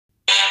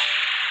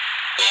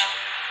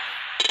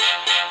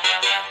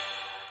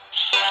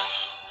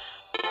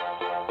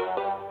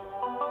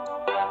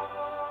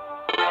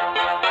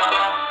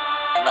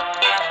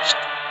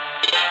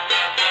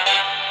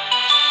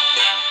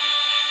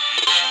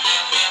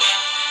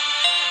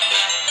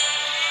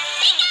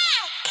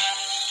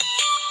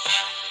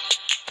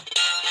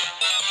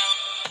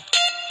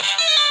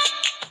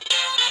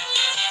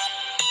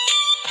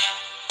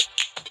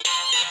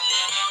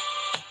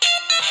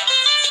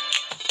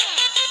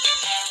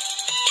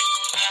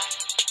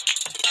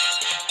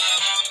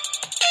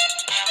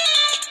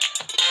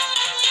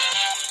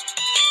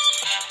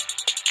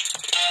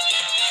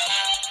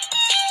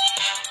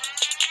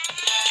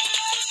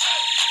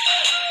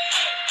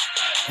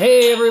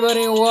Hey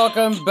everybody,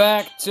 welcome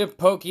back to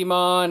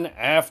Pokemon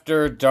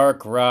After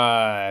Dark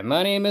Rye.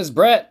 My name is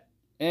Brett,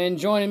 and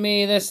joining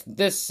me this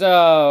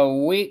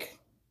week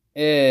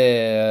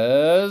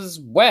is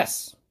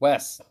Wes.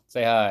 Wes,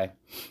 say hi.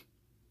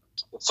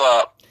 What's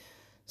up?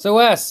 So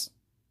Wes,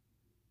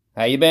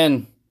 how you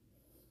been?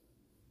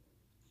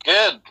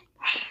 Good.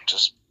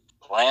 Just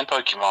playing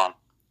Pokemon.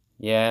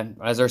 Yeah,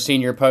 as our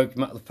senior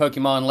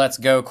Pokemon Let's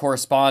Go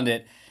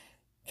correspondent,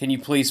 can you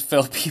please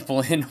fill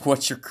people in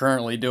what you're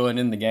currently doing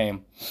in the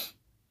game?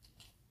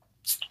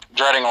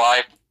 Dreading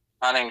life,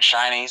 hunting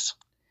shinies.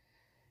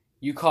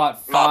 You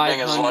caught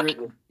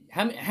 500.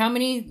 How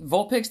many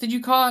Vulpix did you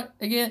catch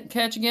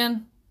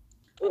again?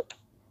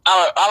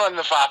 I'm in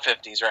the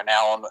 550s right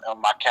now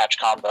on my catch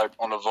combo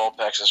on the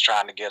Vulpix is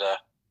trying to get a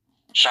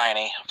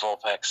shiny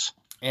Vulpix.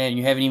 And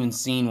you haven't even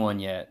seen one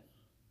yet.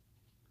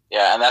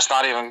 Yeah, and that's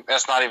not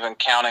even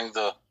counting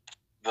the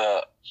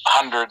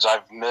hundreds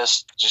I've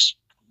missed just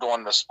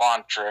doing the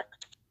spawn trick,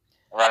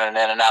 running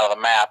in and out of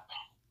the map.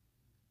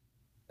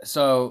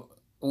 So,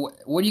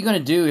 what are you gonna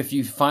do if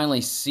you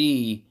finally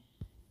see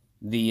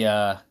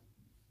the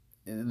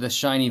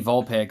shiny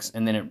Vulpix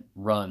and then it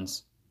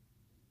runs?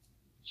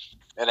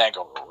 It ain't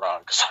gonna run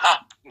because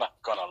I'm not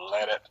gonna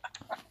let it.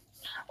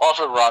 Well, if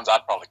it runs,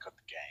 I'd probably quit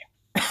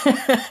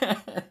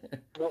the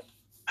game.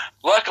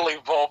 Luckily,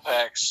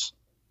 Vulpix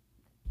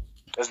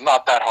is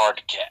not that hard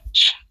to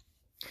catch.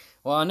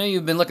 Well, I know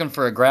you've been looking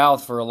for a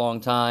Growlithe for a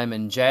long time,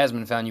 and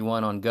Jasmine found you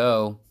one on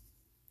Go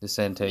to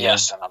send to you.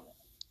 Yes, and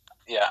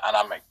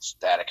I'm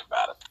ecstatic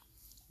about it.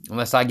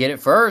 Unless I get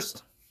it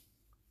first.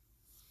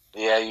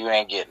 Yeah, you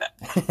ain't getting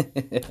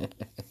it.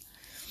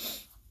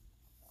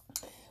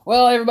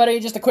 Well, everybody,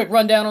 just a quick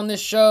rundown on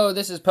this show.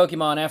 This is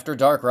Pokemon After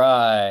Dark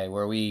Rye,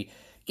 where we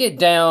get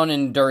down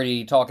and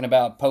dirty talking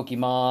about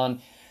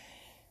Pokemon.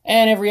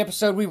 And every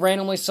episode, we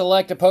randomly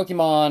select a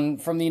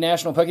Pokemon from the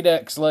National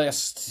Pokédex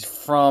list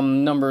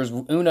from numbers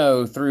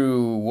 1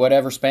 through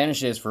whatever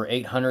Spanish is for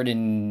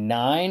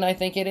 809, I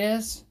think it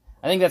is.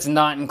 I think that's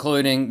not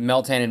including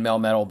Meltan and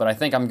Melmetal, but I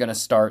think I'm going to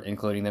start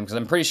including them because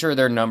I'm pretty sure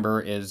their number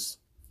is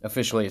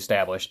officially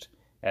established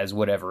as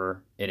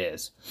whatever it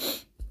is.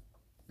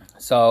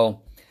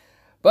 So,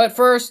 but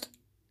first,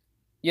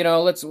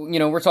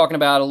 we're talking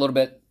about a little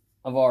bit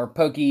of our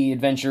Poke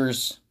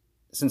adventures.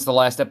 Since the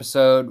last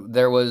episode,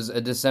 there was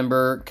a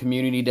December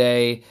Community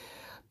Day.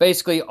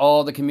 Basically,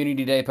 all the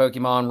Community Day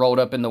Pokemon rolled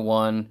up into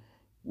one.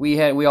 We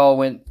all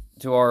went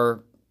to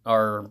our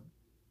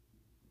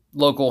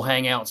local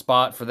hangout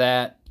spot for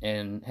that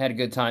and had a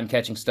good time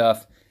catching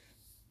stuff.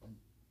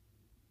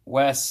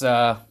 Wes,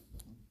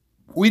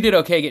 we did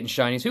okay getting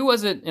shinies. Who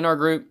was it in our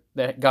group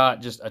that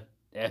got just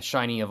a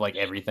shiny of like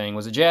everything?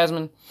 Was it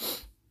Jasmine?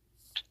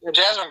 Yeah,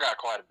 Jasmine got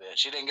quite a bit.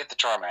 She didn't get the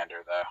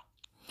Charmander though.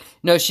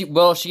 No, she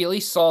at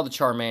least saw the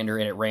Charmander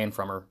and it ran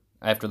from her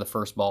after the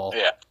first ball.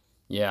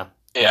 Yeah.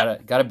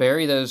 Gotta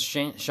bury those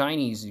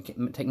shinies. You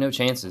can't take no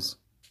chances.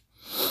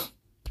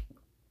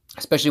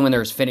 Especially when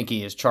they're as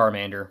finicky as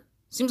Charmander.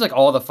 Seems like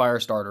all the fire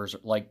starters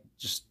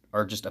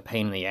are just a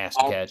pain in the ass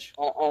to catch.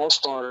 All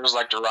starters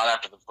like to run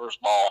after the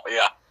first ball.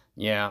 Yeah.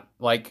 Yeah,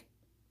 like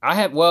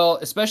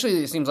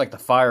especially it seems like the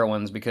fire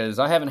ones because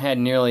I haven't had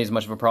nearly as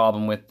much of a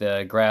problem with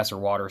the grass or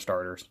water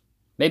starters.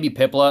 Maybe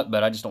Piplup,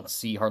 but I just don't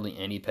see hardly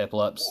any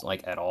Piplups,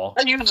 like, at all.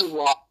 I've used a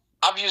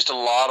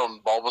lot on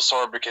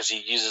Bulbasaur because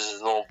he uses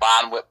his little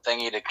Vine Whip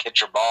thingy to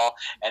catch your ball,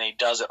 and he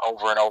does it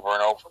over and over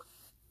and over.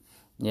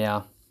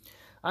 Yeah.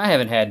 I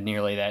haven't had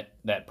nearly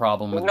that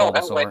problem with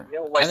Bulbasaur.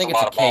 I think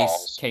it's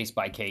a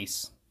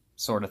case-by-case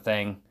sort of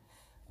thing.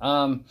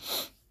 My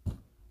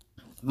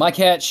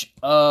catch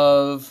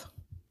of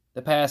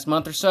the past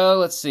month or so,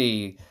 let's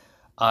see.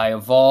 I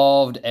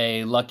evolved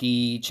a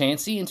Lucky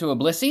Chansey into a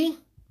Blissey.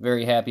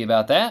 Very happy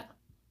about that.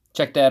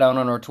 Check that out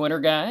on our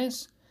Twitter,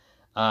 guys.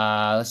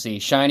 Let's see.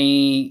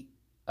 Shiny.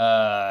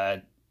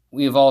 I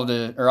evolved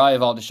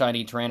a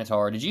shiny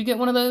Tyranitar. Did you get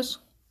one of those?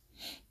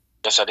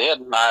 Yes, I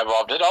did. I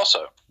evolved it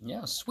also.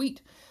 Yeah, sweet.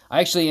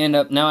 I actually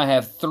now I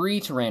have 3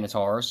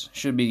 Tyranitars.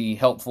 Should be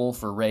helpful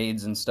for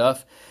raids and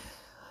stuff.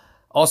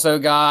 Also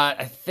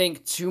got, I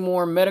think, 2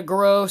 more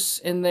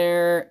Metagross in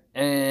there.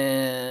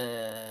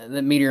 And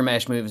the Meteor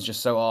Mash move is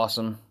just so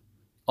awesome.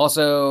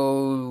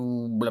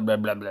 Also, blah, blah,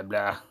 blah, blah,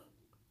 blah.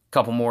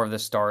 Couple more of the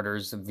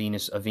starters, a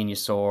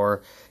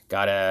Venusaur.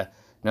 Got a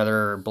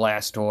another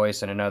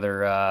Blastoise, and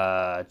another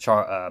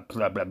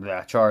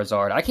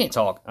Charizard. I can't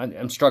talk.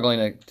 I'm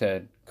struggling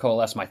to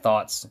coalesce my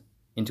thoughts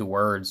into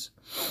words.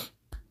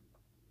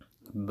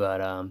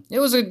 But it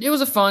was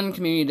a fun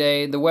community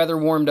day. The weather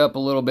warmed up a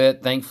little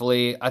bit,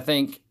 thankfully. I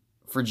think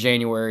for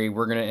January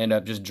we're gonna end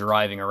up just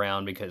driving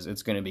around because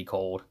it's gonna be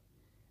cold,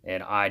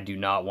 and I do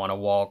not want to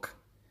walk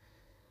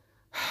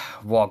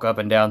up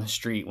and down the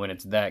street when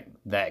it's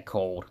that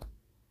cold.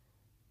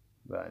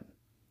 But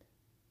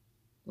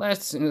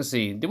let's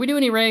see. Did we do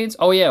any raids?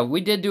 Oh yeah, we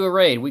did do a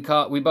raid. We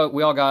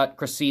all got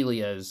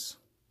Cresselias.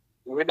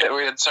 We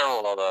did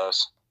several of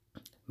those.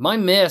 My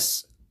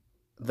miss,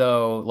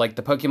 though, like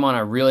the Pokemon I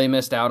really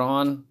missed out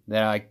on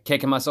that I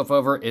kicking myself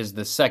over is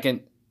the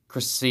second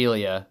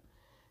Cresselia,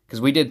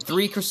 because we did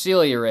 3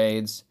 Cresselia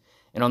raids,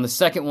 and on the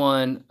second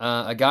one,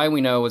 a guy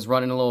we know was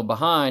running a little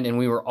behind, and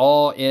we were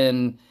all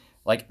in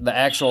like the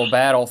actual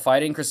battle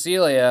fighting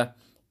Cresselia,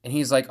 and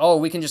he's like, "Oh,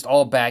 we can just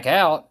all back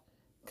out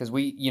because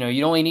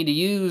you only need to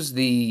use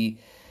the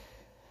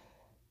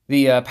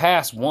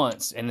pass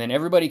once, and then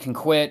everybody can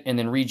quit and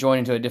then rejoin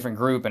into a different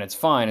group, and it's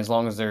fine as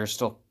long as there's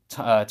still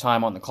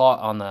time on the clock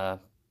on the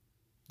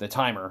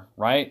timer,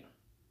 right?"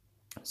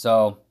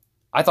 So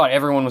I thought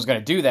everyone was going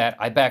to do that.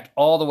 I backed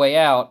all the way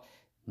out.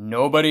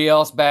 Nobody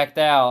else backed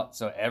out,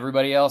 so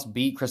everybody else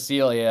beat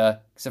Cresselia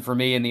except for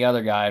me and the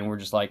other guy, and we're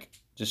just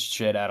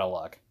shit out of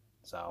luck.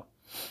 So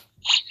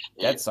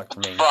that sucked for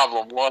me. The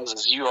problem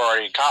was you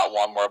already caught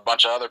one where a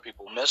bunch of other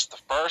people missed the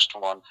first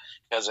one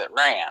because it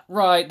ran.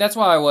 Right, that's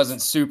why I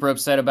wasn't super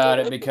upset about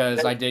it,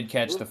 because I did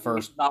catch the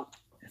first one.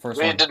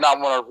 We did not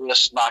want to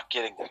risk not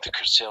getting the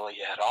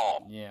Cresselia at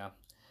all. Yeah.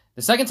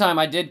 The second time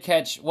I did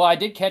catch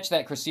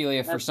that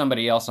Cresselia for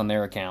somebody else on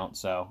their account,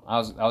 so I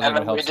was able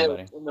to help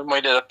somebody. And then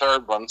we did a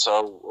third one,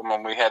 so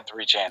we had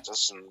 3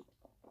 chances, and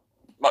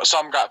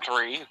some got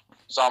 3,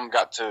 some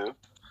got 2,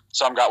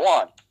 some got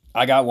 1.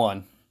 I got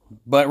 1,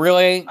 but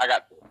really, I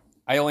got 2.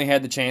 I only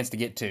had the chance to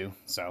get 2,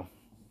 so.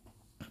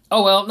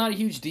 Oh well, not a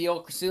huge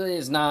deal. Cresselia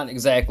is not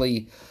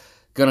exactly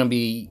gonna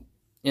be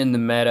in the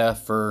meta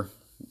for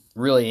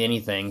really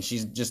anything.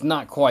 She's just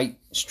not quite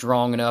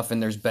strong enough,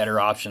 and there's better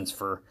options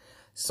for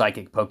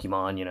psychic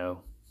Pokemon,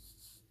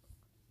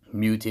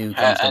 Mewtwo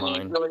comes to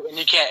mind.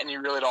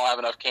 You really don't have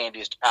enough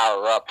candies to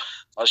power up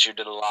unless you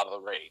did a lot of the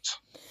raids.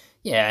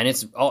 Yeah, and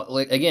it's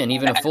again,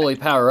 even a fully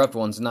power up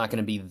one's not going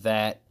to be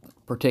that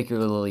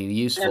particularly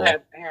useful.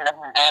 And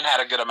had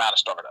a good amount of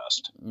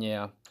Stardust.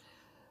 Yeah.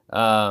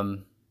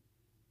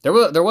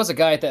 There was a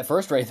guy at that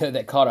first raid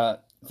that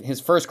caught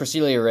his first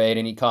Cresselia raid,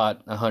 and he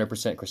caught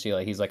 100%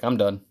 Cresselia. He's like, "I'm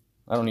done.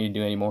 I don't need to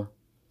do any more."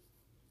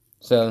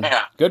 So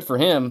yeah. Good for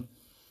him.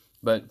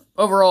 But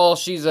overall,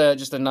 she's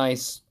just a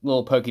nice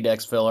little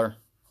Pokédex filler.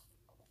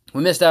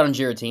 We missed out on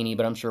Giratini,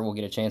 but I'm sure we'll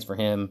get a chance for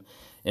him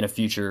in a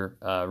future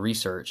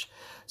research.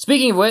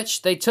 Speaking of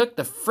which, they took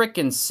the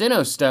frickin'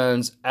 Sinnoh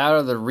Stones out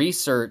of the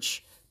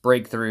research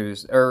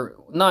breakthroughs. Or,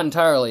 not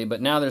entirely,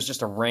 but now there's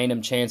just a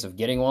random chance of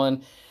getting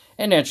one.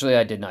 And naturally,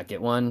 I did not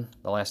get one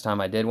the last time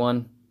I did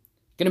one.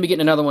 Gonna be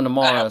getting another one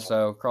tomorrow,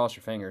 so cross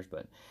your fingers.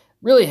 But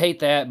really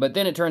hate that. But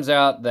then it turns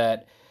out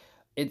that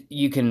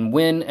you can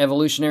win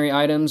evolutionary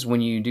items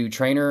when you do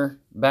trainer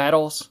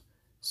battles.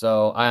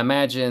 So I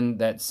imagine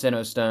that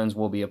Sinnoh Stones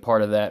will be a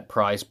part of that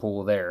prize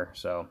pool there.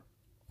 So,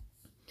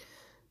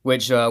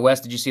 which, Wes,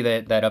 did you see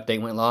that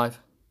update went live?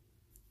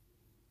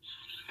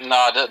 No,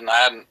 I didn't. I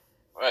hadn't.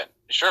 Wait,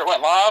 you sure it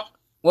went live?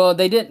 Well,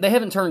 they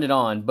haven't turned it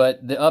on,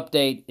 but the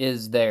update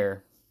is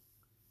there.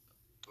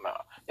 No.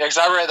 Yeah, because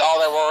I read all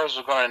they was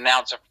going to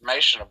announce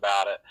information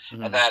about it,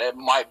 and that it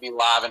might be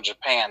live in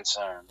Japan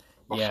soon.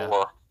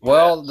 Yeah.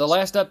 Well, the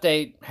last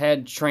update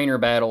had trainer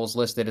battles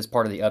listed as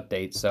part of the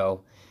update,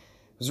 so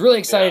I was really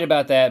excited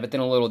about that, but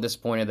then a little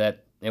disappointed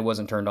that it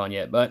wasn't turned on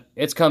yet. But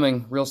it's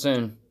coming real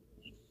soon.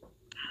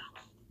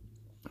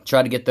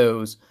 Try to get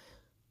those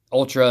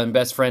Ultra and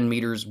Best Friend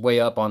meters way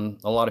up on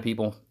a lot of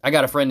people. I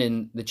got a friend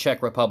in the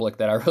Czech Republic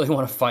that I really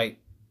want to fight,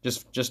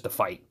 just to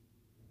fight.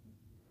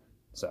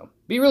 So,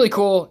 be really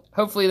cool.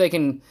 Hopefully they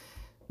can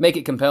make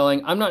it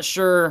compelling. I'm not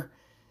sure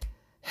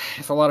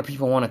if a lot of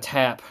people want to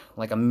tap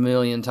like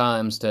 1,000,000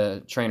 times to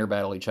trainer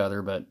battle each other,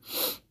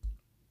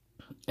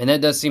 and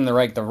that does seem the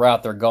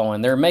route they're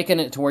going. They're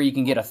making it to where you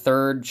can get a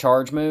third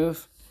charge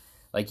move.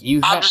 I'm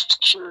just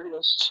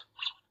curious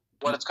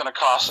what it's going to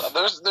cost.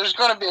 There's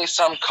going to be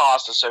some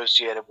cost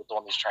associated with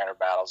doing these trainer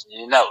battles, and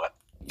you know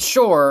it.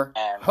 Sure.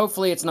 And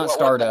hopefully it's not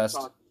Stardust.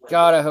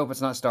 God, I hope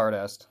it's not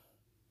Stardust.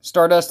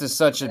 Stardust is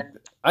such a...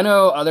 I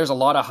know there's a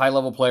lot of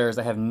high-level players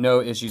that have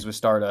no issues with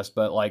Stardust,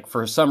 but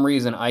for some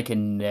reason I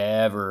can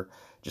never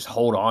just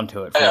hold on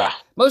to it.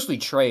 Mostly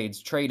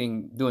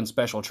trading, doing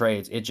special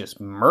trades. It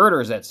just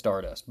murders that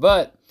Stardust.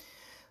 But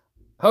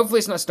hopefully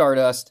it's not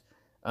Stardust.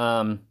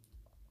 I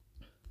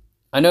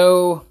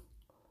know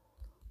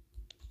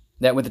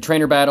that with the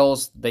trainer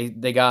battles, they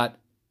got,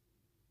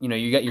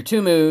 you got your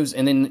 2 moves,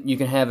 and then you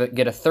can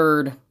get a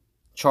third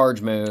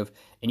charge move,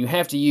 and you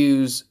have to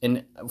use,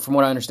 from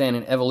what I understand,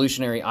 an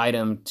evolutionary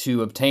item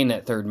to obtain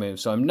that third move.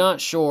 So I'm not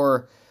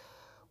sure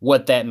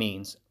what that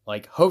means.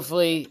 Like,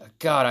 hopefully,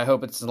 God, I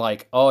hope it's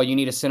like, oh, you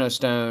need a Sinnoh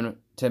Stone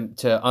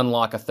to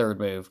unlock a third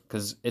move,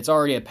 because it's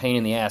already a pain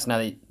in the ass now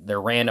that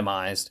they're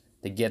randomized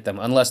to get them,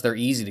 unless they're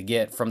easy to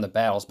get from the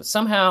battles. But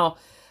somehow,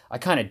 I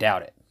kind of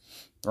doubt it,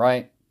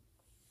 right?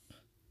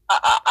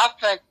 I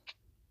think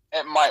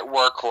it might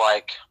work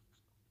like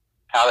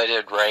how they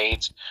did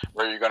raids,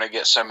 where you're going to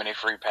get so many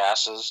free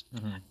passes,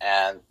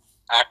 and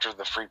after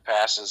the free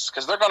passes,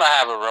 because they're going to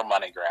have a real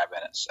money grab in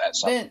it at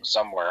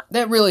somewhere.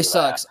 That really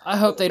sucks. I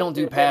hope they don't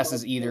do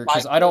passes either,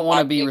 because I don't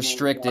want to be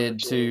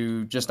restricted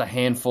to just a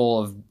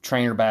handful of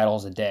trainer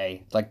battles a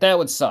day. Like, that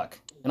would suck.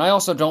 And I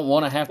also don't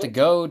want to have to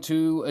go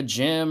to a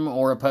gym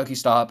or a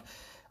Pokestop.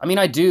 I mean,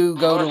 I do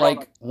go to,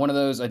 like, one of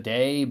those a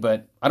day,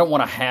 but I don't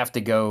want to have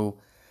to go,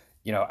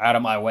 out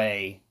of my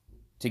way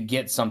to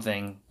get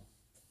something,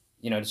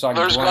 so I can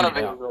There's going to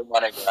be a real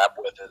money grab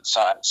with it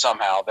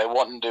somehow. They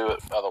wouldn't do it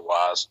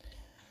otherwise.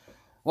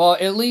 Well,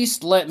 at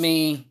least let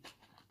me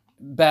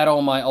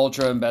battle my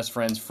Ultra and best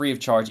friends free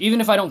of charge.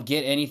 Even if I don't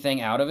get anything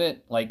out of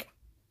it, like,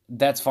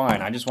 that's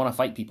fine. I just want to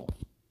fight people.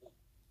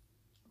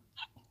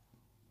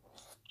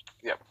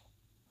 Yep.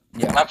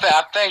 Yeah.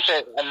 I think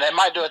that, and they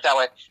might do it that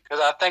way, because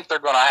I think they're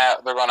gonna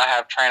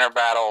have trainer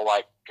battle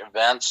like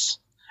events,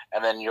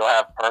 and then you'll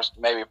have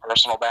maybe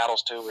personal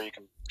battles too, where you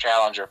can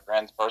challenge your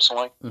friends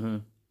personally,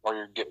 or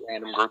you get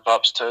random group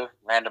ups too,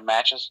 random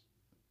matches.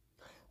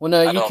 Well,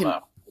 no, you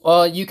can.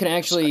 Well, you can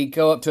actually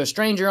go up to a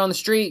stranger on the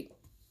street,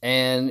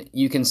 and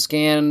you can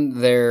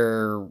scan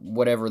their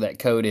whatever that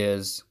code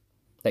is,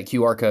 that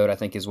QR code, I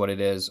think is what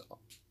it is,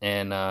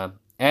 and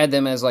add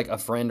them as like a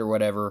friend or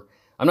whatever.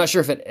 I'm not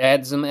sure if it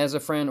adds them as a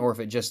friend or if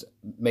it just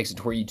makes it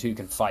to where you two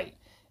can fight.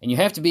 And you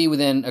have to be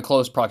within a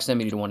close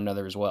proximity to one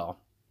another as well.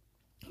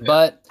 Yeah.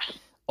 But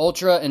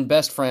Ultra and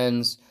best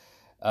friends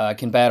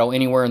can battle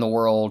anywhere in the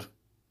world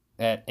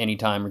at any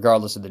time,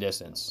 regardless of the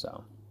distance.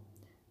 So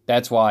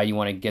that's why you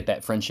want to get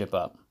that friendship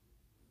up.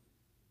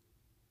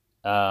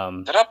 Did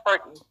I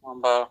break this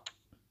combo?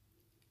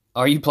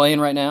 Are you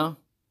playing right now?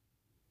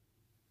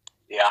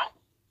 Yeah.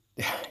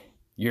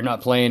 You're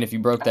not playing if you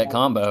broke that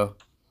combo.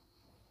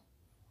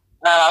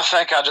 I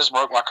think I just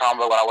broke my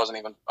combo when I was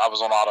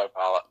on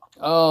autopilot.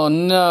 Oh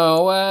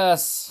no,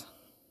 Wes.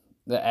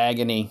 The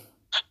agony.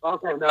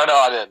 Okay, no,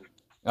 I didn't.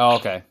 Oh,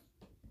 okay.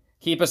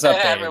 Keep us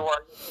updated.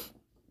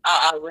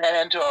 I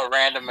ran into a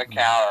random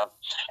encounter,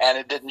 and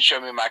it didn't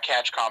show me my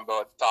catch combo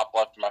at the top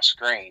left of my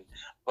screen.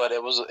 But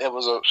it was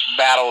a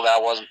battle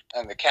that wasn't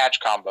in the catch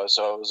combo,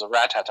 so it was a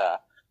Rattata.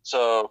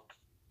 So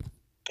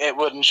it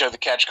wouldn't show the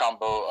catch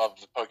combo of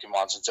the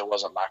Pokemon since it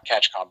wasn't my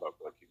catch combo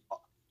Pokemon.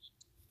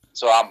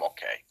 So I'm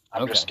okay.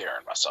 I'm just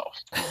scaring myself.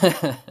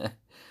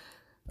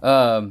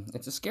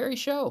 It's a scary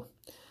show.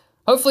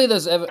 Hopefully,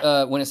 those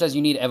when it says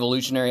you need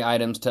evolutionary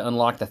items to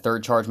unlock the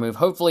third charge move,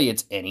 hopefully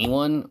it's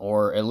anyone,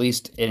 or at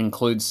least it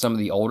includes some of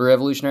the older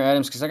evolutionary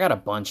items, because I got a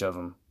bunch of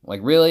them.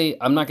 Like,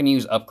 really, I'm not going to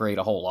use Upgrade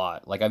a whole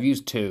lot. Like, I've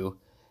used 2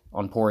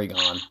 on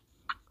Porygon.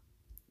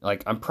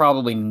 Like, I'm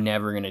probably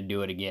never going to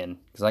do it again.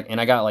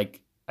 I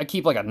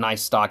keep, like, a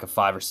nice stock of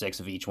 5 or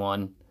 6 of each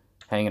one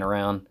hanging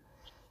around.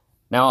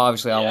 Now,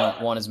 obviously,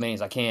 I want as many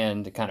as I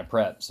can to kind of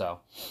prep,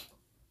 so.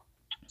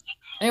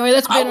 Anyway,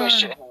 that's been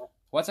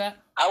What's that?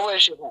 I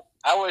wish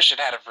it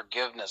had a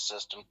forgiveness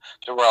system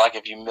to where, like,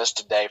 if you missed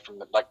a day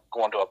from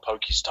going to a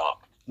Pokestop.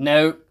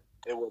 No.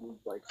 It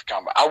wouldn't break the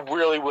combo. I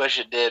really wish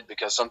it did,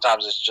 because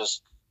sometimes it's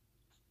just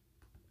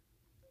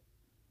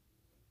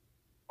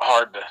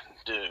hard to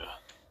do.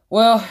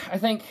 Well, I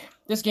think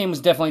this game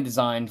was definitely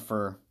designed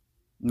for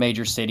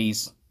major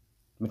cities,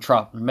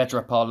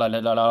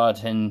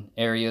 metropolitan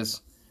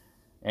areas,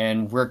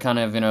 and we're kind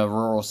of in a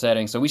rural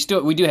setting, so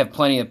we do have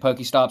plenty of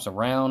Pokestops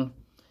around,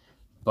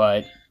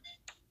 but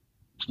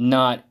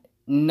not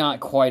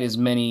quite as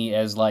many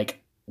as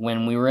like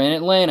when we were in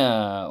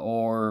Atlanta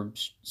or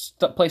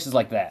places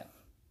like that.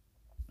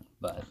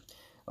 But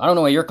I don't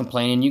know why you're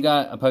complaining. You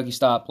got a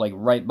Pokestop like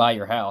right by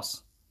your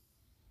house.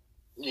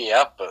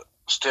 Yeah, but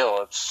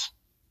still, it's.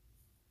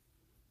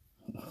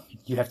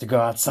 You have to go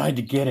outside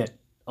to get it.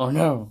 Oh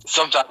no.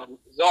 Sometimes,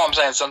 all I'm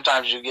saying,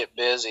 sometimes you get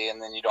busy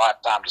and then you don't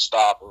have time to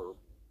stop or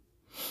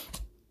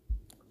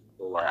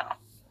go around.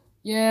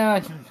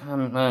 Yeah, I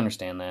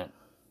understand that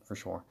for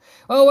sure.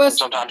 Well,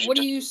 Wes, what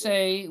do you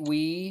say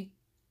we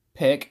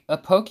pick a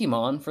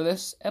Pokemon for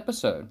this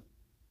episode?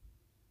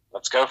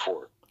 Let's go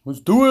for it. Let's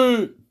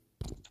do it.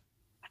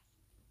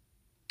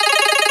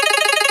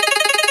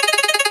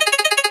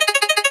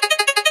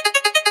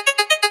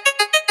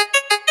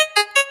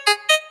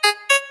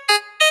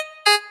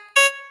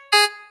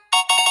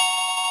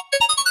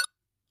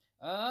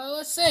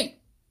 Let's see.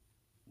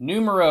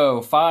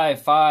 Numero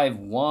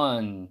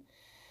 551.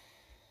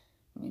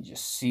 Let me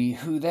just see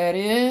who that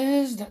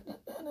is.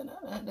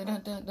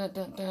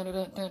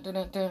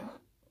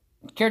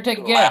 Care to take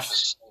a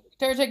guess?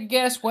 Care to take a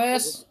guess,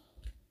 Wes?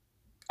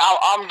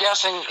 I'm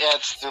guessing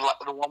it's the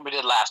one we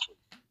did last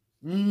week.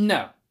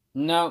 No.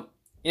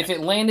 If it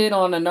landed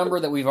on a number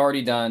that we've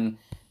already done,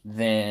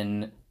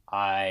 then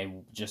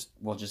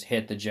we'll just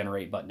hit the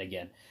generate button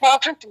again.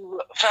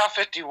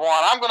 551.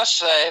 I'm going to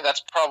say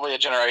that's probably a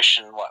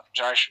generation 5?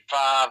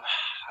 I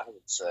would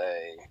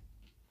say.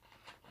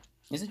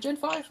 Is it Gen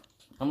 5?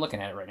 I'm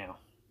looking at it right now.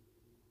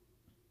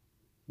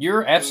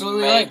 You're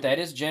absolutely right. That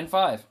is Gen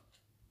 5.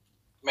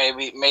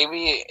 Maybe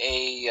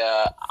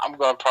I'm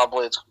going to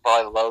it's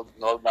probably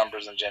low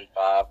numbers in Gen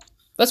 5.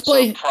 Let's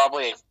play. So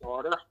probably a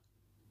starter.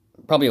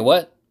 Probably a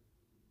what?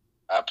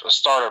 A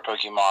starter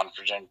Pokemon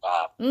for Gen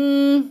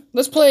 5.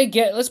 Let's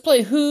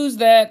play Who's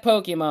That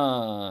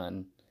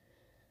Pokemon?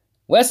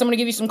 Wes, I'm going to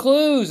give you some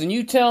clues, and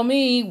you tell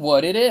me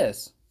what it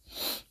is.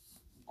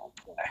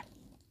 Okay.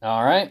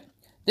 All right.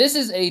 This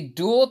is a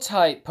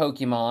dual-type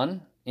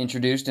Pokemon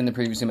introduced in the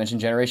previously mentioned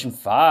Generation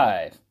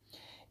 5.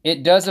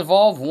 It does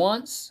evolve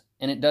once,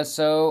 and it does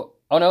so...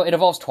 Oh, no, it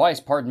evolves twice,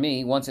 pardon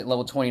me. Once at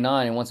level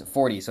 29 and once at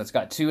 40. So it's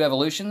got 2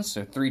 evolutions,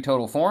 so 3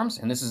 total forms,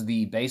 and this is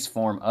the base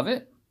form of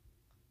it.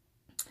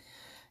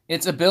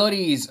 Its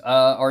abilities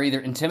are either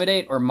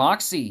Intimidate or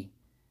Moxie,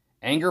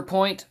 Anger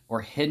Point,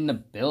 or Hidden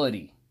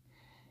Ability.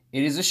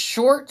 It is a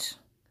short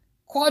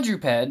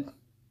quadruped.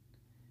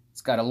 It's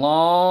got a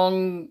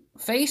long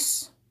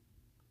face,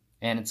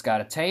 and it's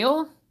got a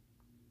tail.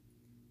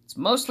 It's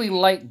mostly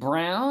light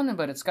brown,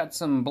 but it's got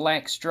some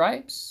black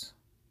stripes.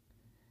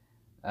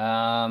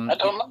 I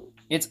don't know.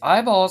 Its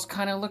eyeballs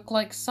kind of look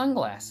like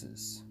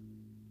sunglasses.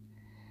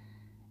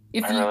 I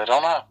really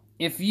don't know.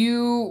 If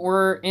you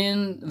were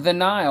in the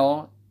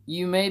Nile,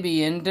 you may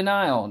be in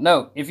denial.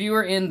 No, if you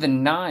were in the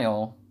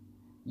Nile,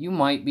 you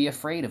might be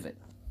afraid of it.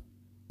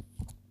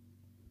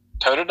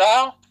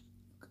 Totodile?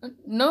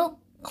 No,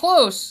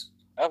 close.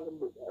 That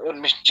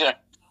wouldn't be...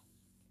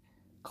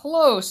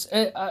 Close.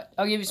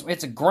 I'll give you some.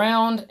 It's a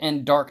ground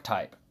and dark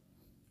type.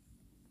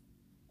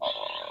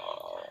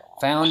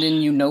 Found in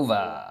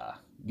Unova.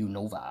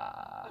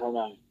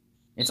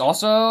 It's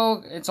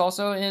also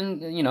in,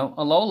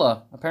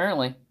 Alola,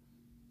 apparently.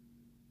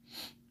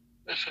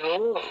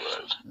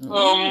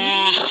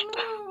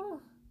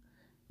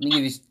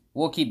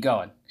 We'll keep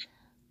going.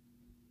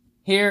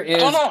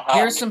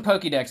 Here's some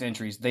Pokédex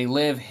entries. They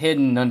live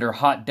hidden under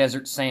hot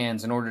desert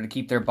sands in order to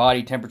keep their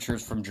body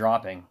temperatures from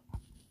dropping.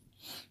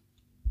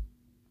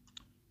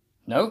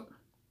 Nope.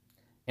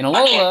 In Alola,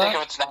 I can't think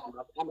of its name.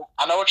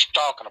 I know what you're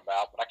talking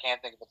about, but I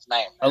can't think of its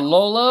name.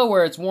 Alola,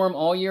 where it's warm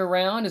all year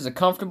round, is a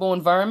comfortable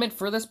environment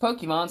for this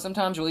Pokemon.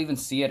 Sometimes you'll even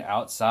see it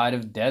outside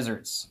of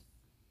deserts.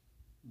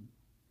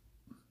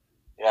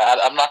 Yeah,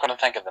 I'm not going to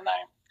think of the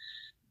name.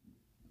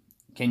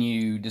 Can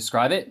you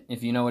describe it,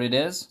 if you know what it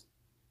is?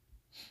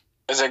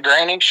 Is it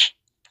greenish?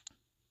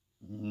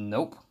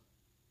 Nope.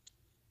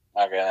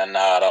 Okay, then no,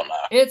 I don't know.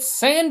 It's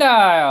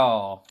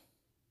Sandile.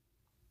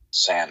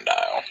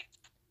 Sandile.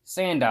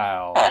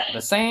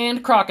 The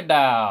sand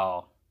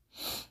crocodile.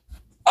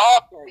 Oh,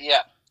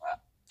 yeah.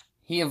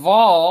 He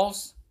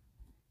evolves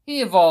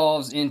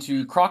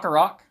into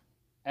Krokorok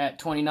at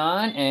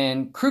 29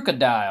 and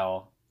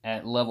Krookodile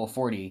at level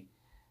 40.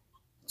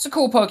 It's a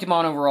cool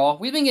Pokemon overall.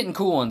 We've been getting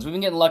cool ones. We've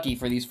been getting lucky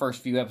for these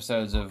first few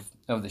episodes of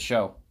the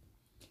show.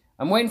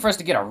 I'm waiting for us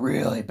to get a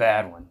really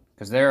bad one,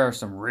 because there are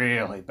some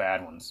really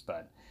bad ones,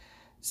 but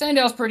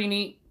Sandile's pretty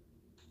neat.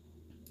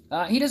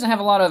 He doesn't have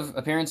a lot of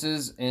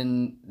appearances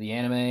in the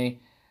anime.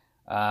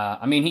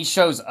 He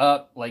shows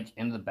up,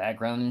 in the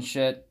background and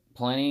shit,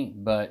 plenty,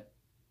 but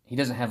he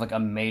doesn't have, a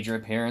major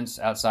appearance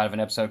outside of an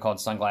episode called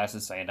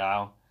Sunglasses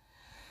Sandile.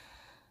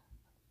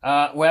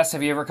 Wes,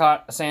 have you ever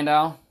caught a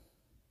Sandile?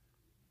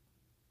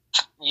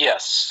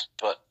 Yes,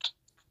 but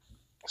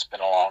it's been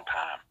a long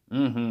time.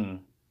 Mm-hmm.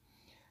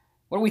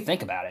 What do we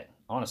think about it,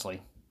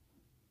 honestly?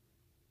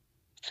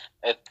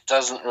 It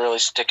doesn't really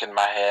stick in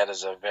my head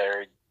as a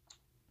very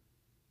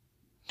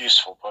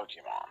useful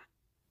Pokemon.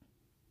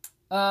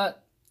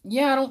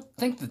 Yeah, I don't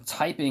think the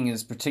typing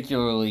is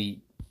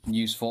particularly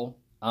useful.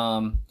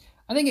 I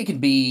think it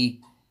could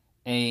be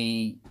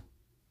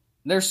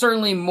there's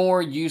certainly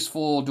more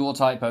useful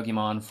dual-type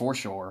Pokemon, for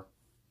sure.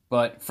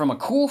 But from a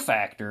cool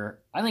factor,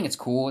 I think it's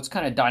cool. It's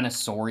kind of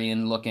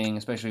dinosaurian looking,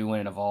 especially when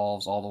it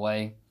evolves all the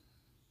way.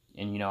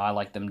 And, I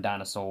like them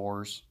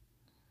dinosaurs.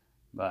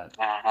 But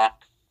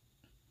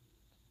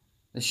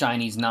the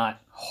shiny's not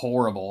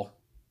horrible.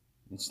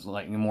 It's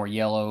more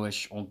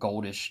yellowish or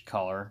goldish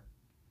color.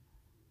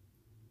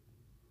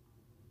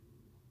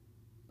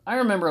 I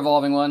remember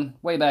evolving one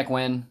way back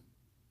when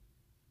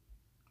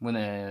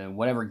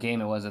whatever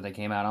game it was that they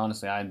came out.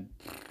 Honestly, I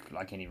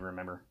can't even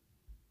remember.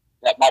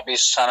 That might be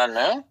Sun and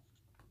Moon.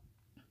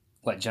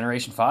 What,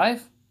 Generation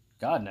 5?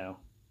 God, no.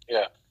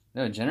 Yeah.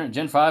 No,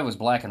 Gen 5 was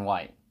black and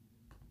white.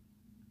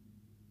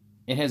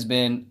 It has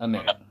been a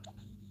minute.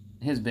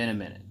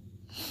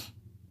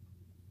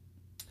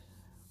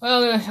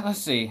 Well, let's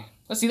see.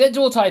 That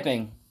dual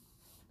typing.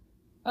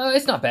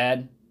 It's not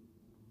bad.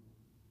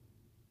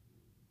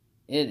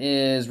 It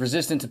is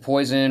resistant to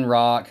poison,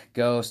 rock,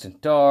 ghost,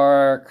 and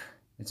dark.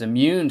 It's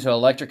immune to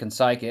electric and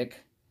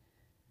psychic.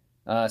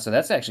 So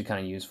that's actually kind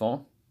of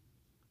useful.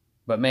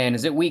 But man,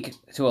 is it weak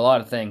to a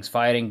lot of things.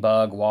 Fighting,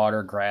 bug,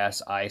 water,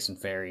 grass, ice, and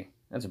fairy.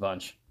 That's a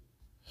bunch.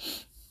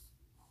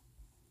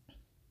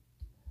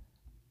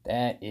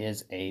 That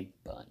is a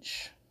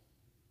bunch.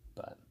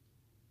 But,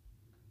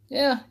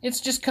 yeah, it's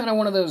just kind of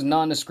one of those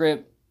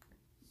nondescript,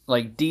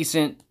 like,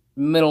 decent,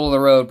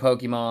 middle-of-the-road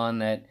Pokemon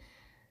that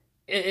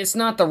it's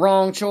not the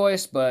wrong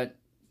choice, but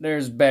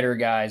there's better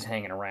guys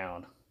hanging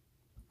around.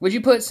 Would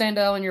you put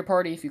Sandile in your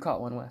party if you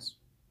caught one, Wes?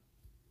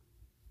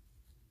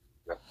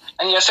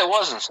 And yes, it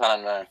was in Sun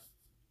and Moon.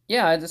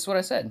 Yeah, that's what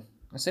I said.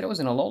 I said it was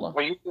in Alola.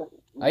 Well,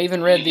 I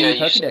even read the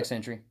Pokédex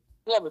entry.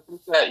 Yeah, but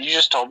you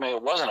just told me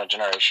it wasn't a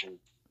generation.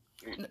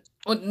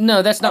 Well,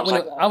 no, that's not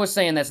when I was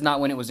saying that's not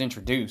when it was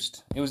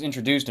introduced. It was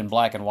introduced in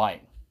Black and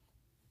White,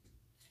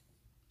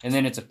 and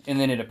then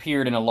it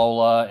appeared in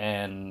Alola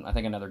and I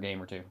think another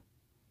game or two.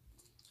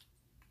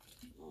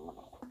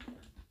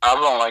 I've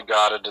only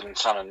got it in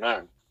Sun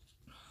and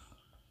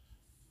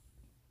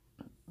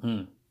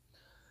Moon.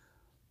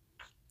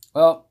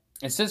 Well,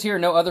 it says here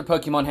no other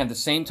Pokemon have the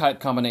same type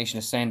combination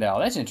as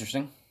Sandile. That's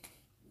interesting.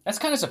 That's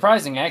kind of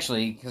surprising,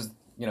 actually, because,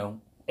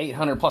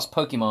 800 plus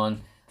Pokemon.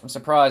 I'm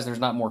surprised there's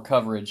not more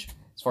coverage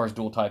as far as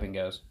dual typing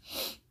goes.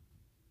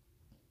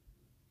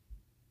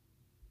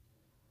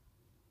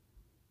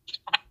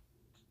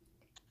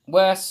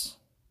 Wes,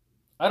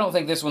 I don't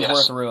think this one's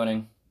worth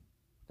ruining.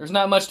 There's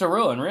not much to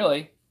ruin,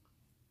 really.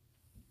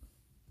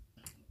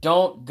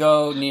 Don't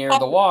go near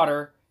the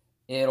water.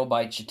 It'll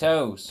bite your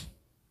toes.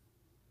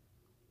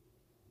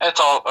 It's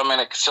all,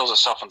 it conceals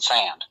itself in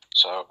sand.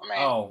 So,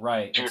 Oh,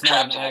 right. It's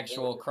not an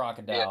actual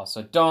crocodile, yeah.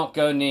 So don't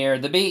go near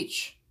the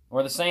beach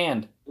or the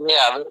sand.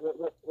 Yeah,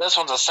 this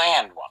one's a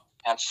sand one.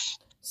 Hence,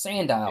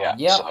 Sandile. Yeah,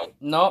 yep. So,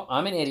 nope,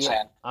 I'm an idiot.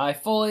 Sand. I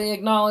fully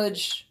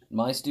acknowledge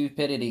my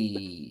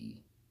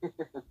stupidity.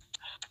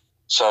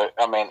 So,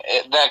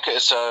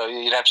 so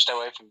you'd have to stay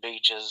away from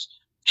beaches.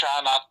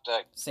 Try not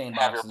to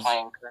have your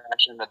plane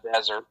crash in the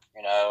desert,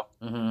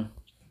 Mm-hmm.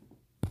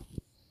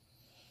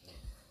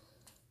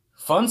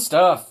 Fun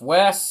stuff,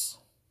 Wes.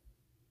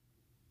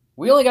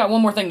 We only got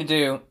one more thing to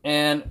do,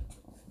 and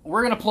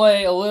we're going to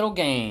play a little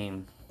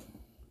game.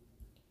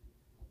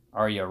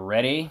 Are you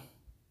ready?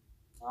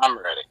 I'm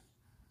ready.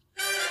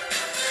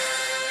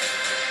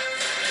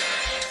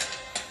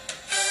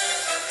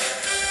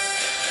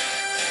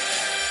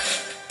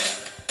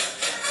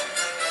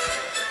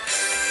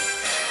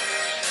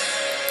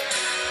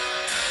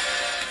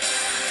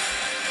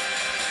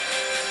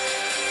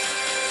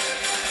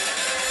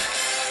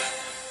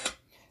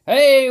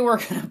 Hey, we're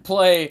going to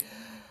play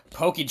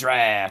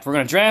Pokedraft. We're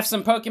going to draft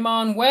some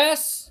Pokemon,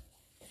 Wes.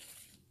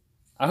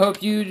 I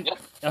hope you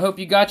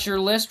got your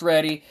list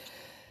ready.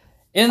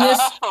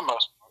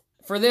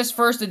 For this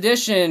first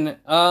edition,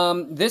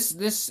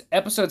 this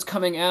episode's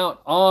coming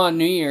out on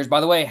New Year's. By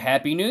the way,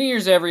 Happy New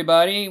Year's,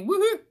 everybody.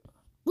 Woohoo!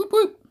 Whoop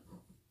whoop.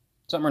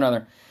 Something or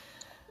another.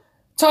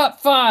 Top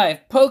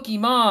 5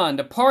 Pokemon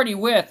to party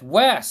with,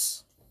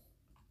 Wes.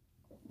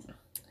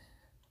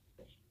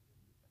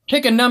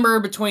 Pick a number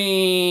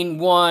between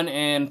 1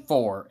 and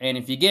 4, and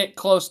if you get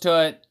close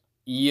to it,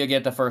 you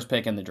get the first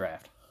pick in the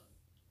draft.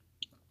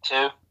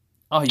 2.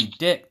 Oh, you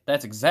dick.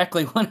 That's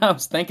exactly what I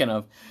was thinking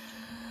of.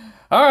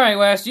 All right,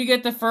 Wes, you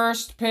get the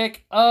first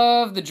pick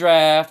of the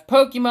draft.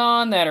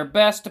 Pokemon that are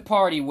best to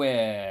party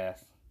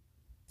with.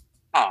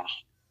 Oh.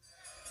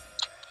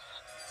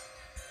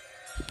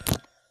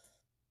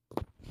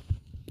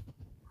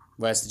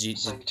 Wes,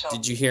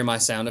 did you hear my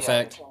sound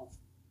effect?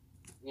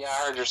 Yeah,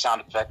 I heard your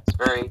sound effect. It's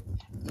very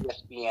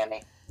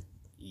ESPN-y.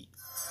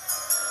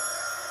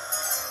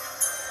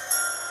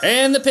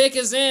 And the pick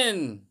is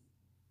in.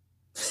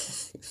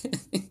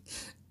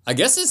 I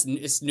guess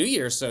it's New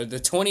Year, so the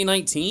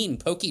 2019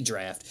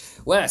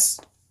 Pokedraft. Wes,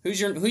 who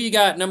you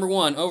got number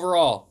 1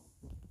 overall?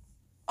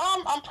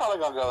 I'm probably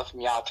gonna go with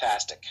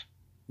Meowtastic.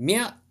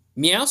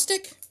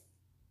 Meowstic?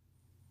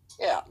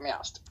 Yeah,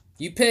 Meowstic.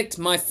 You picked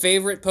my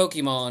favorite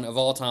Pokemon of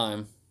all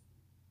time.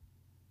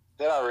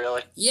 Did I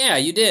really? Yeah,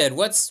 you did.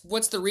 What's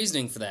the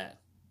reasoning for that?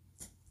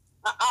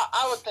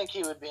 I would think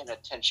he would be an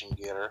attention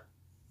getter.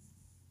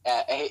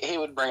 He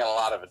would bring a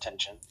lot of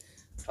attention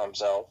to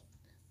himself.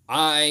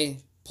 I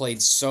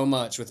played so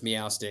much with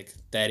Meowstic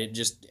that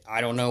I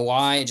don't know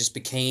why, it just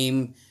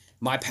became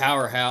my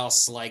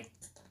powerhouse. Like,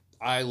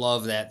 I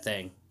love that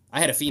thing. I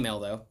had a female,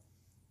 though.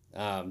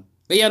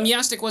 But yeah,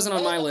 Meowstic wasn't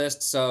on my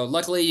list, so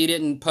luckily you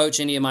didn't poach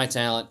any of my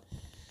talent.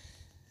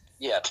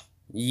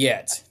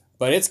 Yet.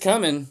 But it's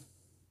coming.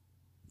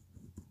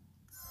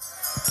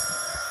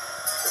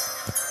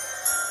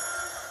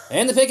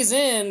 And the pick is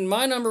in.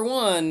 My number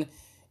 1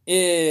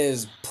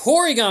 is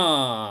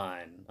Porygon.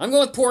 I'm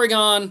going with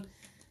Porygon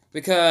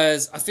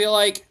because I feel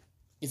like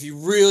if you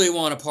really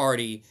want to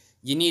party,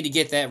 you need to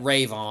get that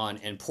rave on,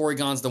 and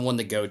Porygon's the one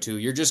to go to.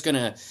 You're just going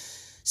to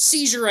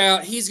seizure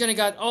out. He's going to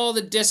got all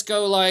the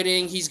disco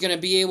lighting. He's going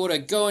to be able to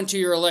go into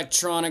your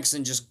electronics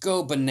and just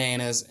go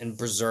bananas and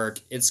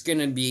berserk. It's going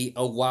to be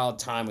a wild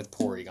time with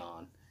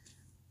Porygon.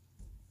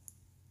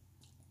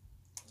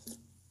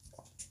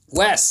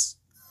 Wes.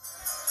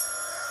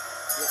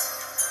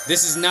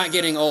 This is not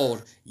getting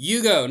old.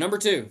 You go, number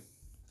 2.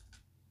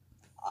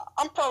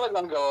 I'm probably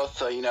going to go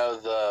with,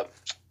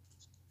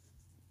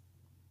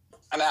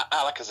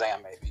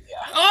 Alakazam, maybe, yeah.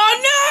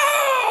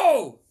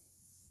 Oh,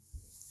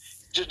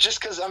 no!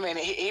 Just because, I mean,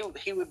 he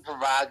would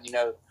provide,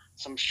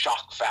 some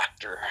shock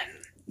factor.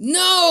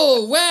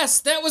 No,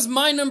 Wes, that was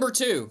my number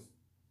 2.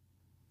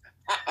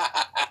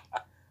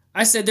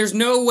 I said there's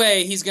no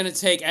way he's going to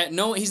take...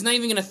 No, he's not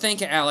even going to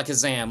think of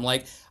Alakazam.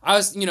 Like, I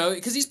was,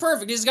 because he's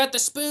perfect. He's got the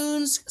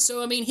spoons,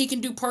 so, I mean, he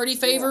can do party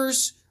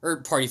favors. Yeah. Or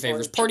party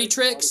favors. Party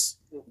tricks,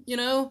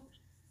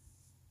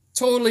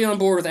 Totally on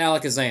board with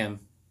Alakazam.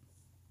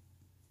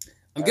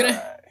 I'm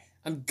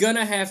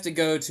gonna have to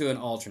go to an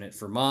alternate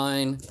for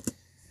mine.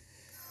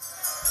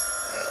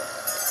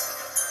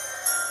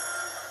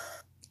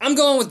 I'm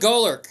going with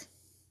Golurk.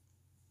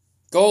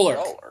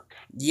 Golurk.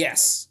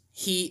 Yes.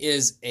 He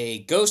is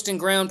a ghost and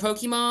ground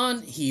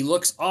Pokemon. He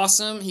looks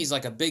awesome. He's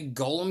like a big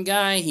golem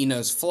guy. He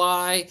knows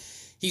fly.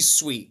 He's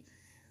sweet.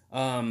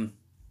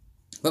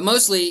 But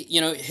mostly,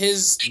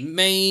 his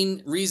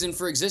main reason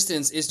for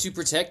existence is to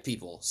protect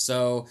people.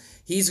 So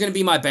he's going to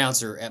be my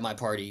bouncer at my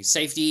party.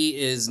 Safety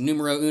is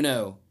numero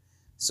uno.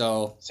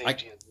 So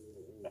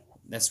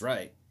that's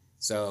right.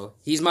 So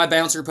he's my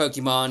bouncer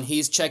Pokemon.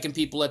 He's checking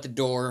people at the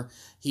door.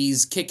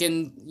 He's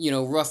kicking,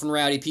 rough and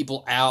rowdy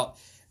people out.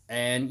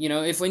 And,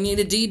 if we need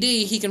a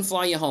DD, he can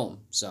fly you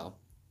home. So,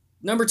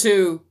 number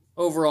 2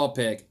 overall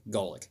pick,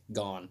 Golurk.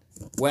 Gone.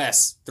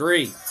 Wes,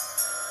 3.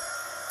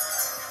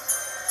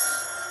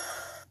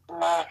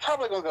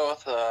 Probably gonna go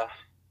with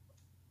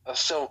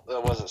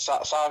was it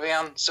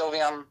Sylveon?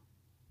 Sylveon.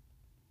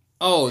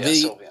 Oh, yeah,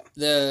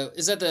 Sylveon.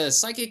 Is that the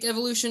psychic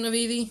evolution of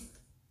Eevee?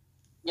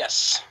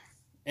 Yes.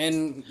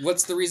 And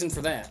what's the reason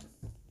for that?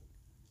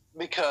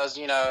 Because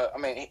he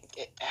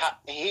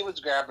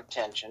would grab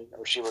attention,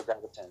 or she would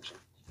grab attention,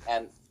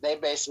 and they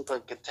basically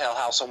could tell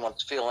how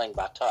someone's feeling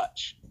by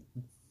touch.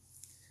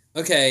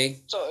 Okay.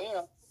 So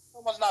if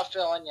someone's not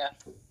feeling you,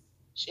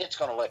 it's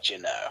gonna let you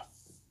know.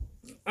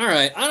 All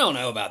right, I don't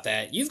know about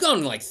that. You've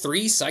gone like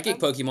 3 psychic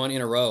Pokemon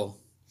in a row.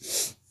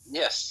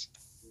 Yes.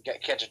 You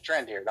catch a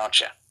trend here, don't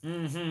you?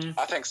 Mm-hmm.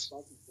 I think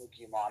psychic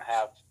Pokemon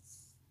have...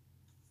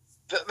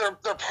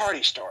 They're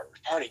party starters,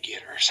 party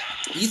getters.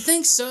 You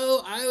think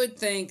so? I would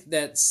think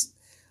that's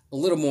a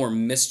little more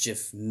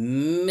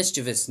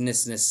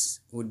mischievousness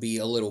would be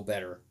a little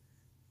better,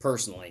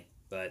 personally.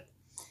 But...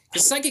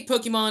 because psychic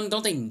Pokemon,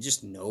 don't they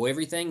just know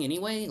everything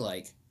anyway?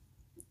 Like,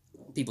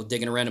 people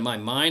digging around in my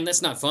mind,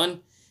 that's not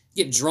fun.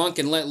 Get drunk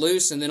and let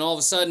loose, and then all of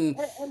a sudden,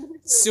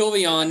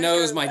 Sylveon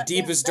knows my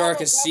deepest,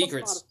 darkest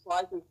secrets.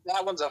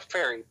 That one's a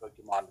fairy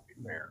Pokemon, to be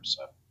fair,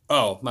 so...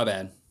 Oh, my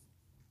bad.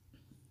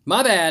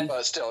 My bad.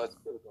 But still, it's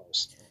pretty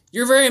close.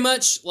 You're very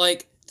much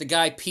like the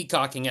guy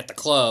peacocking at the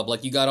club.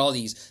 Like, you got all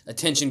these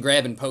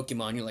attention-grabbing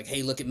Pokemon. You're like,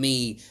 hey, look at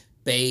me,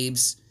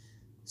 babes.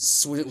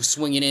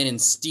 Swinging in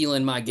and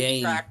stealing my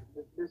game.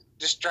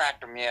 Distract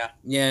them, yeah.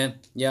 Yeah,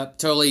 yep,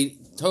 totally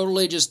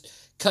just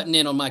cutting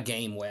in on my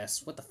game,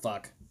 Wes. What the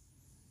fuck?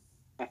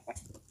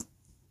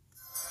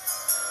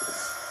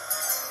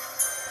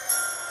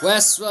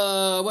 Wes,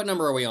 what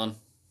number are we on?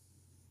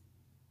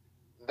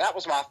 That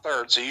was my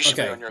 3rd, so you should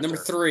be on your number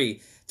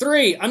 3rd.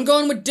 3. I'm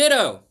going with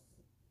Ditto.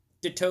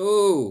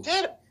 Ditto.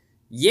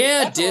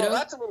 Yeah, Ditto.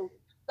 That's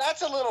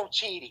a little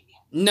cheaty.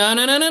 No.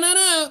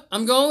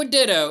 I'm going with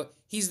Ditto.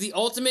 He's the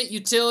ultimate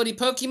utility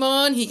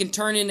Pokemon. He can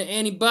turn into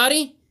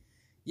anybody.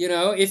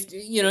 If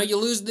you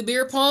lose the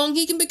beer pong,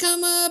 he can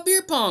become a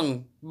beer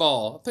pong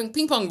ball,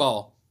 ping pong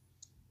ball.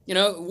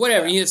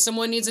 Whatever. If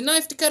someone needs a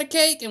knife to cut a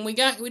cake and we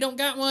don't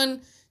got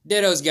one,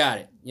 Ditto's got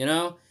it.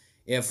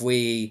 If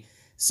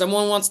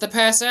someone wants to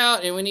pass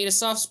out and we need a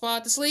soft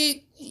spot to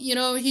sleep,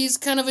 he's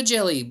kind of a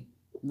jelly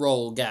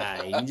roll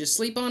guy. You just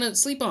sleep on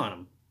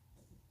him.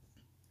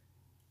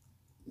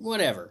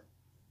 Whatever.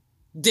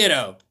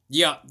 Ditto.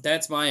 Yup,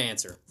 that's my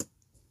answer.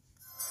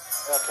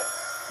 Okay.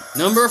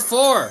 Number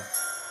 4.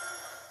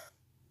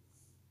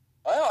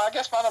 Well, I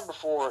guess my number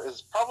 4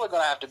 is probably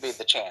going to have to be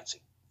the Chansey.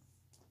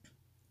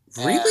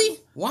 Really?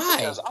 Why?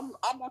 Because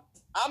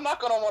I'm not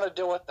going to want to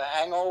deal with the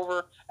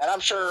hangover, and I'm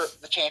sure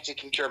the Chansey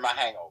can cure my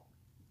hangover.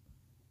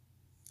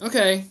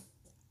 Okay.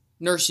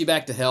 Nurse you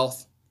back to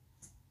health.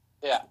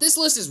 Yeah. This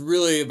list is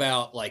really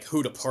about, like,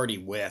 who to party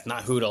with,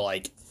 not who to,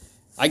 like...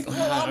 all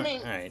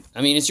right.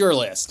 I mean, it's your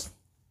list.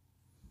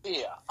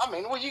 Yeah.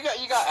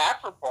 You got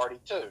After Party,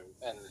 too.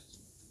 And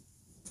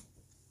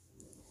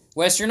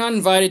Wes, you're not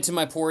invited to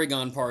my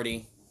Porygon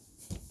party.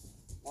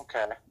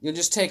 Okay. You'll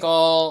just take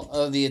all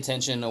of the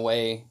attention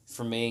away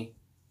from me.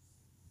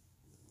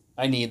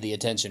 I need the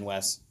attention,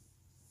 Wes.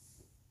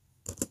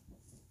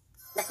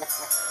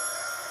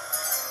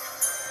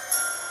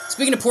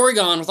 Speaking of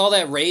Porygon, with all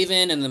that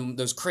Raven and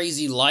those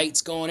crazy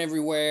lights going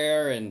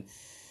everywhere, and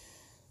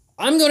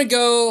I'm going to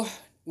go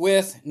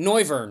with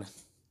Noivern.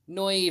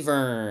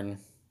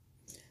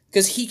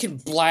 Because he can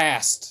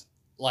blast,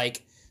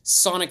 like,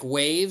 sonic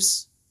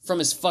waves from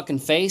his fucking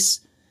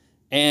face.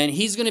 And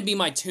he's going to be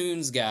my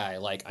tunes guy.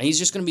 Like, he's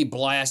just going to be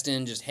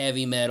blasting just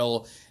heavy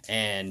metal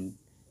and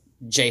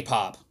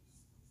J-pop.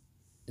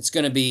 It's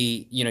going to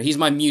be, he's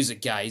my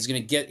music guy.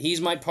 He's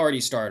my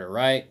party starter,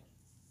 right?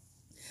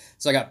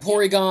 So I got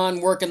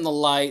Porygon working the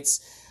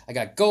lights. I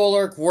got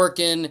Golurk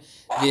working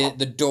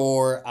the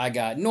door. I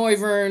got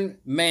Noivern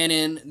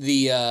manning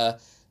the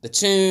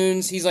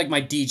tunes. He's like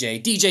my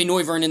DJ. DJ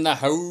Noivern in the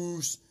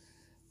house.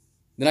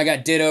 Then I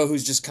got Ditto,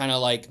 who's just kind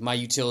of like my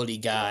utility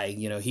guy.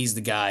 You know, he's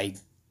the guy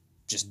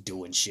just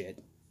doing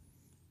shit.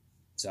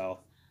 So,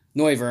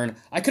 Noivern.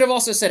 I could have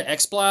also said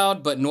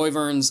Exploud, but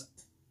Noivern's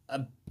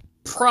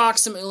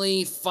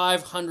approximately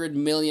 500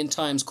 million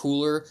times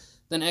cooler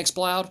than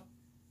Exploud.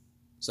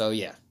 So,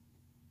 yeah.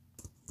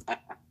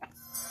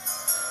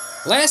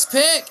 Last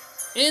pick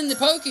in the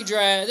Poke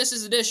Draft. This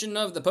is edition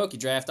of the Poke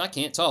Draft. I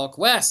can't talk.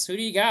 Wes, who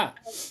do you got?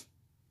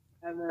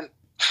 And then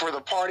for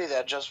the party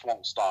that just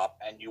won't stop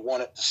and you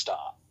want it to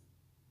stop,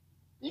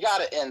 you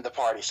got to end the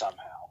party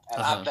somehow.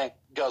 And I think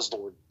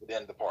Guzzlord would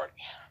end the party.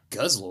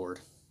 Guzzlord?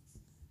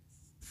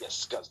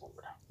 Yes, Guzzlord.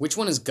 Which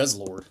one is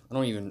Guzzlord? I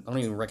don't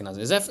even recognize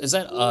it. Is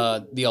that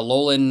the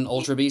Alolan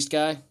Ultra Beast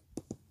guy?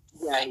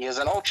 Yeah, he is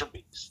an Ultra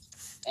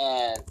Beast.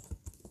 And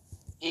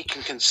he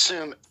can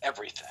consume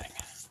everything.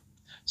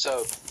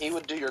 So he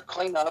would do your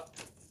cleanup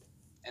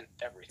and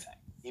everything.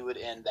 He would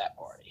end that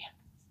party.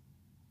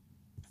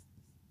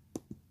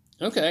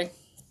 Okay.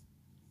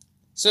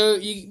 So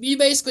you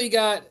basically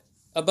got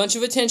a bunch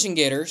of attention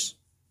getters.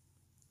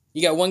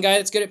 You got one guy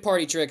that's good at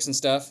party tricks and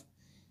stuff.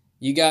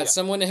 You got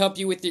someone to help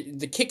you with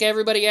the kick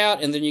everybody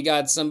out, and then you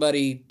got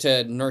somebody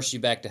to nurse you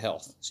back to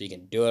health, so you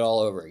can do it all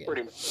over again.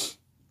 Pretty much.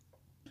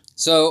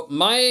 So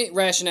my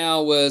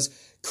rationale was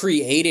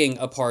creating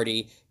a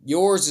party.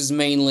 Yours is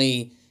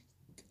mainly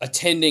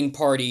attending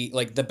party,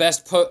 like the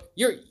best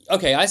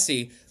okay, I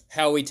see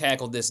how we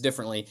tackled this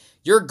differently.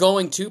 You're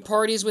going to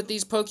parties with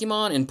these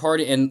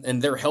Pokemon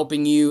and they're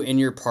helping you in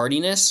your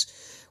partiness,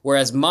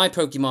 whereas my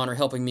Pokemon are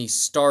helping me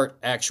start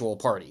actual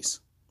parties.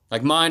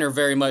 Like mine are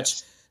very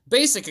much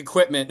basic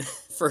equipment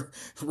for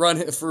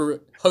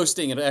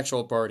hosting an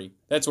actual party.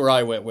 That's where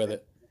I went with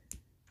it.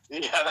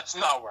 Yeah, that's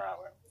not where I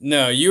went.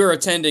 No, you are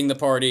attending the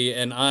party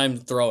and I'm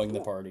throwing the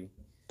party.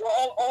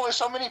 Well, only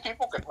so many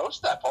people can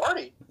host that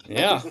party.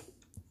 Yeah.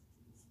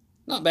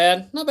 Not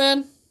bad. Not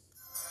bad.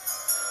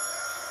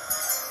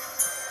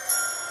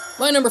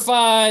 My number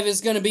 5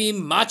 is going to be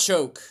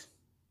Machoke.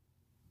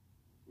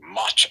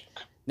 Machoke.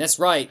 That's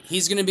right.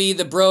 He's going to be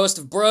the broest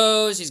of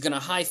bros. He's going to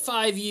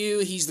high-five you.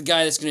 He's the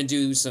guy that's going to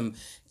do some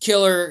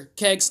killer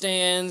keg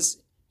stands.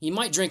 He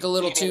might drink a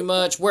little too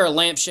much, wear a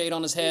lampshade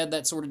on his head,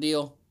 that sort of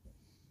deal.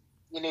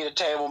 You need a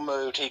table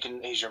moved,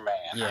 he's your man.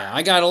 Yeah,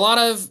 I got a lot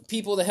of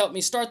people to help me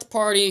start the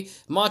party.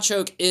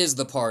 Machoke is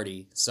the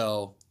party.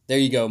 So, there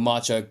you go,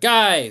 Machoke.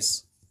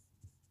 Guys,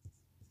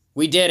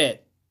 we did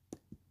it.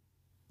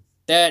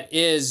 That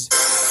is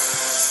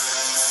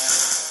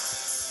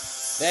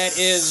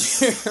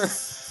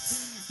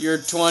your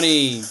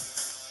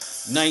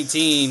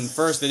 2019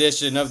 first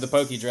edition of the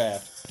Poke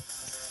Draft.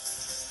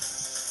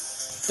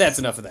 That's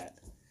enough of that.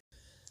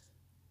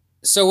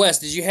 So, Wes,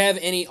 did you have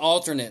any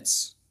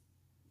alternates?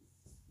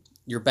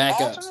 Your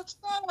backups? Alternates?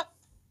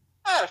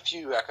 I had a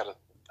few I could have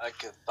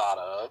thought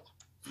of.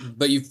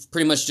 But you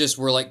pretty much just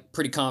were like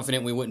pretty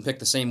confident we wouldn't pick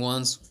the same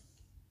ones?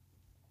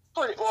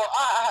 Well,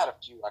 I had a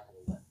few I could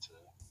have went to.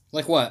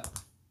 Like what?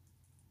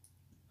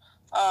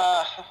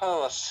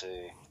 Let's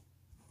see.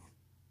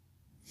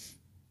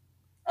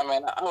 I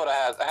mean,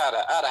 I'd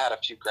have had a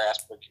few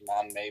grass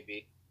Pokemon,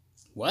 maybe.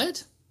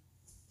 What?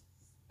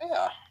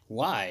 Yeah.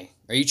 Why?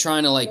 Are you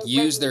trying to, like,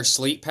 use their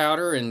sleep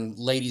powder and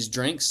ladies'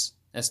 drinks?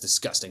 That's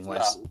disgusting,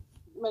 Wes.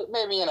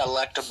 Maybe an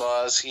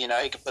Electabuzz. You know,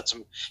 he could put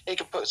some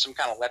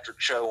kind of electric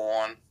show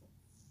on.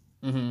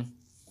 Mm-hmm.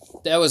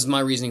 That was my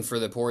reasoning for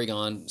the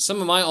Porygon.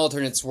 Some of my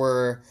alternates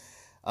were,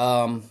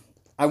 I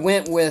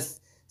went with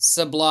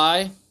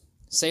Sableye.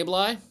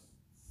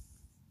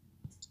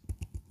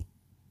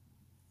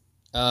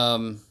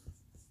 You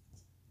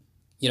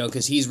know,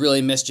 because he's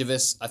really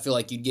mischievous. I feel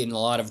like you'd get in a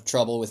lot of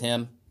trouble with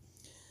him.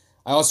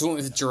 I also went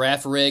with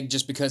Girafarig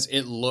just because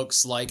it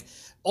looks like...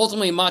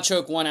 Ultimately,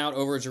 Machoke won out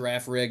over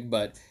Girafarig,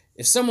 but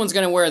if someone's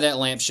going to wear that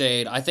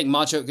lampshade, I think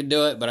Machoke could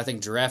do it, but I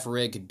think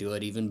Girafarig could do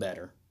it even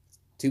better.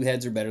 2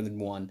 heads are better than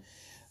 1.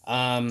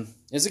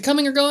 Is it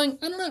coming or going?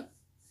 I don't know.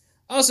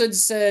 I also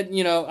said,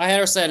 you know, I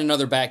also had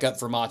another backup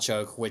for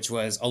Machoke, which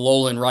was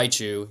Alolan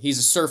Raichu. He's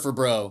a surfer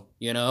bro,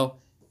 you know?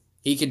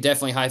 He could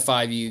definitely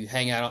high-five you,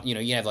 hang out, you know,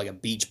 you have like a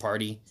beach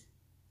party.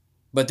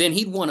 But then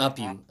he'd one-up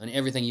you on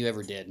everything you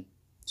ever did.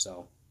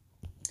 So,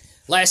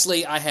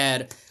 lastly, I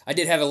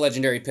did have a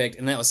legendary pick,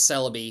 and that was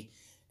Celebi.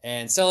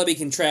 And Celebi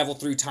can travel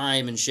through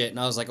time and shit. And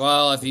I was like,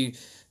 well, if you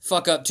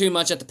fuck up too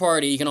much at the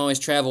party, you can always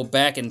travel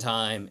back in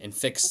time and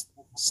fix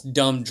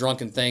dumb,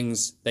 drunken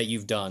things that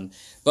you've done.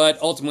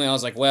 But ultimately, I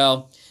was like,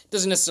 well, it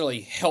doesn't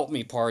necessarily help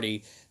me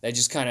party. That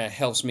just kind of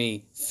helps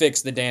me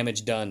fix the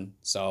damage done.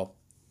 So,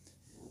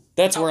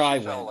 that's where I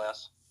went.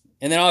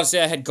 And then obviously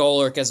I had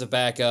Golurk as a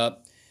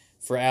backup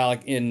for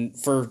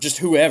for just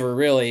whoever,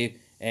 really.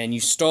 And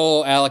you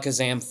stole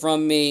Alakazam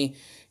from me.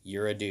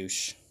 You're a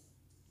douche.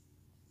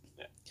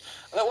 Yeah.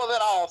 Well, then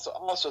I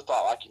also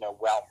thought, like, you know,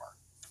 Welmer.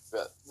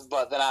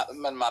 But then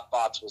my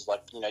thoughts was,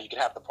 like, you know, you could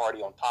have the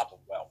party on top of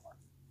Welmer.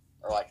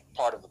 Or, like,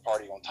 part of the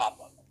party on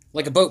top of it.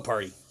 Like a boat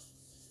party.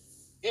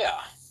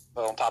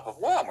 But on top of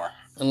Whalmer.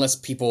 Unless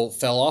people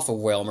fell off of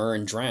Whalmer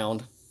and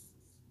drowned.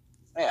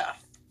 Yeah.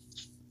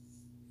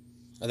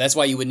 That's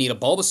why you would need a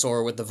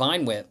Bulbasaur with the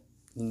Vine Whip.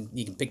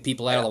 You can pick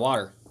people out of the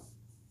water.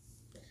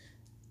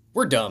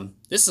 We're dumb.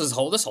 This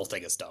whole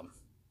thing is dumb.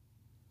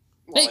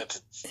 Well,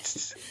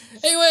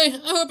 Anyway,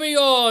 I hope you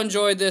all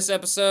enjoyed this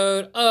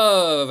episode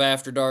of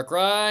After Dark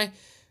Rye.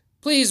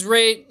 Please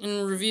rate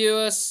and review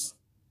us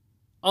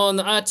on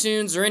the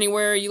iTunes or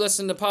anywhere you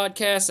listen to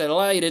podcasts that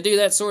allow you to do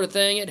that sort of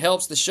thing. It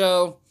helps the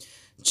show.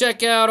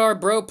 Check out our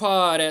bro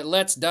pod at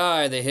Let's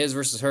Die, the His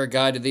vs. Her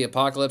Guide to the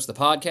Apocalypse, the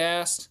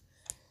podcast.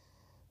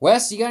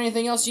 Wes, you got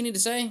anything else you need to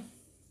say?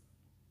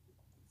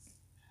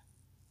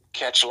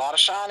 catch a lot of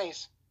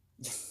shinies.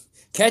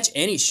 Catch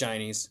any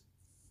shinies.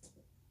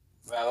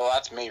 Well,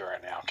 that's me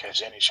right now.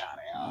 Catch any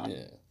shiny.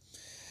 Yeah.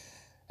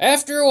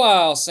 After a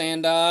while,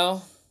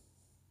 Sandile.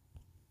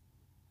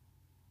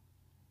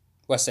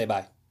 Wes, say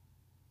bye.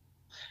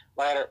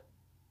 Later.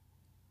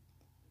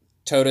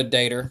 Tota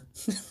Dater.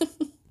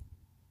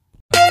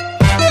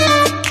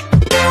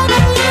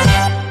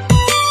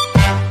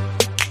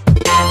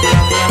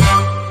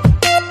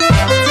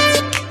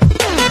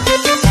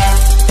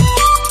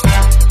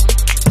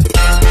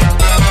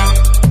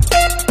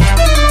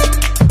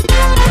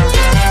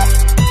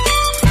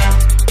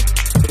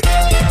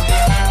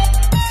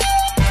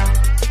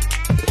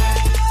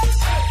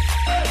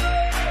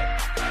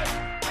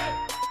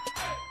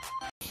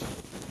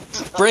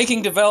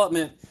 Breaking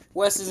development.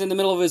 Wes is in the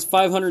middle of his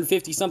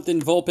 550-something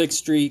Vulpix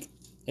streak,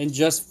 and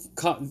just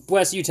caught...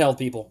 Wes, you tell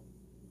people.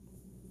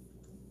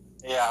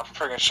 Yeah,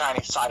 friggin' shiny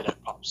Psyduck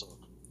pops up.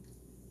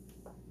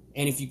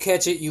 And if you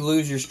catch it, you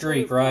lose your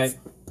streak, right?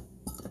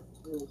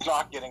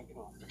 Not getting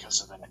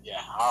because of it.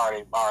 Yeah,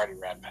 I already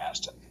ran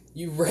past it.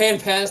 You ran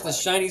past the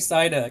shiny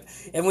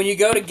Psyduck. And when you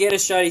go to get a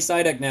shiny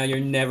Psyduck now, you're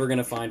never going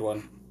to find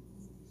one.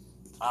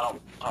 I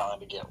don't plan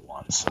to get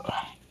one, so...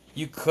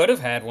 You could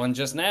have had one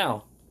just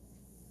now.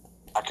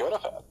 I could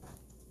have had.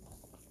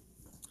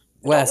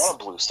 Wes. I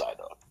want a blue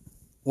Psyduck.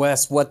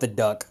 Wes, what the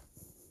duck?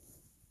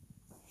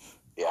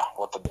 Yeah,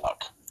 what the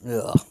duck?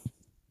 Ugh.